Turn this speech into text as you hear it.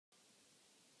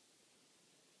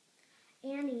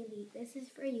Ann Neely. This is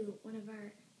for you, one of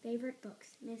our favorite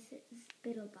books, Mrs.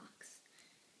 Biddlebox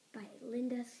by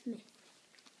Linda Smith.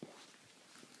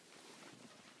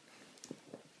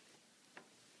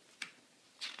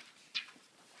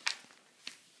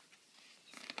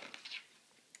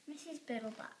 Mrs.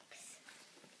 Biddlebox.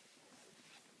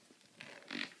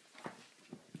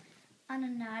 On a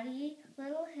naughty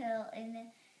little hill in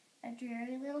a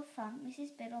dreary little funk, Mrs.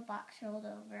 Biddlebox rolled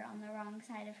over on the wrong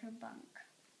side of her bunk.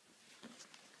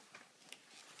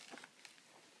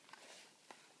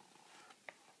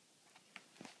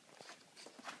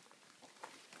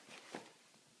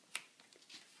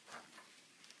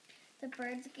 The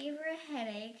birds gave her a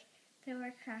headache, there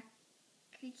were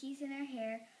creakies in her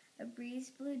hair, a breeze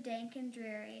blew dank and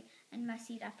dreary and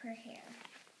mussied up her hair.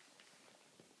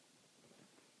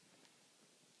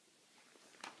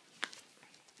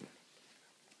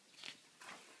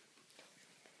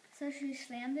 So she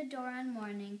slammed the door on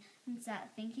morning and sat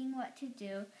thinking what to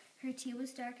do. Her tea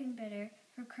was dark and bitter,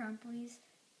 her crumplets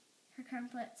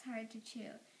hard to chew.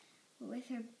 With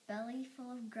her belly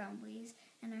full of grumblies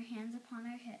and her hands upon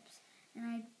her hips,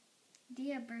 an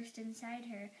idea burst inside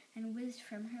her and whizzed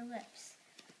from her lips.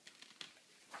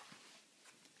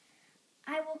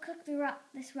 I will cook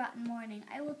this rotten morning.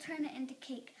 I will turn it into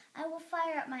cake. I will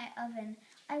fire up my oven.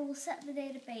 I will set the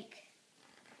day to bake.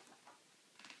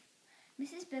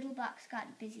 Mrs. Biddlebox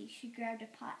got busy. She grabbed a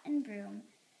pot and broom,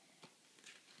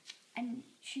 and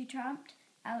she tromped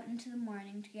out into the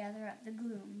morning to gather up the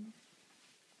gloom.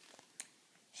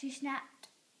 She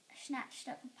snatched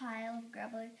up a pile of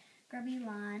grubby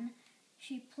lawn.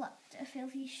 She plucked a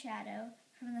filthy shadow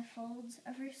from the folds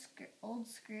of her old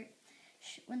skirt.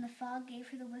 When the fog gave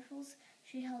her the whiffles,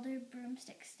 she held her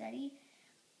broomstick steady,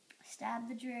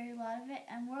 stabbed the dreary lot of it,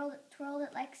 and twirled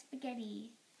it like spaghetti.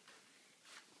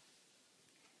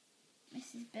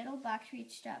 Mrs. Biddlebox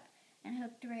reached up and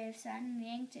hooked a ray of sun and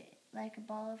yanked it like a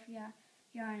ball of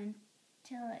yarn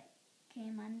until it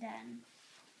came undone.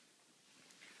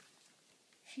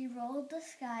 She rolled the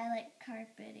sky like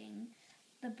carpeting.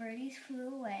 The birdies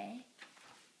flew away.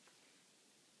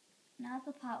 Now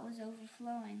the pot was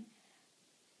overflowing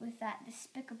with that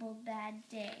despicable bad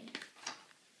day.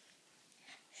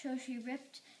 So she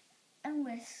ripped and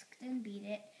whisked and beat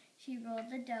it. She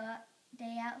rolled the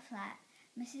day out flat.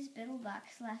 Mrs.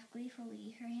 Biddlebox laughed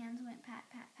gleefully. Her hands went pat,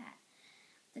 pat, pat.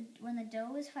 When the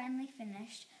dough was finally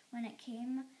finished, when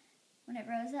it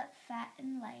rose up fat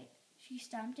and light, she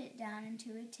stomped it down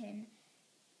into a tin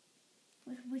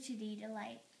with witchetty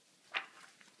delight.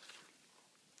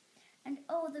 And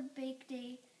oh, the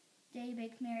day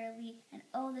baked merrily, and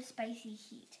oh, the spicy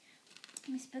heat.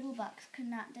 Miss Biddlebox could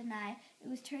not deny it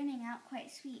was turning out quite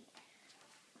sweet.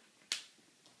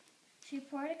 She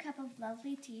poured a cup of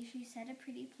lovely tea, she set a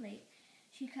pretty plate,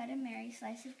 she cut a merry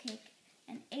slice of cake,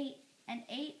 and ate, and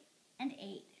ate, and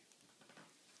ate.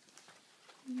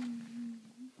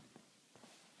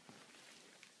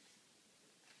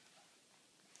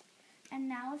 And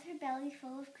now with her belly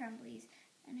full of crumblies,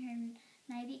 and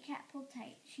her nighty cap pulled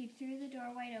tight, she threw the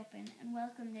door wide open, and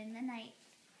welcomed in the night.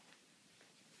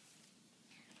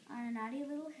 On a naughty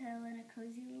little hill in a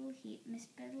cozy little heap, Miss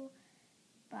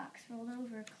Biddlebox rolled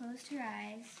over, closed her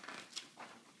eyes,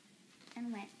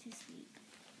 and went to sleep.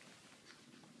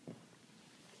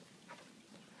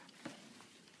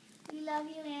 We love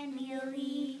you, Ann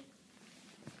Neely.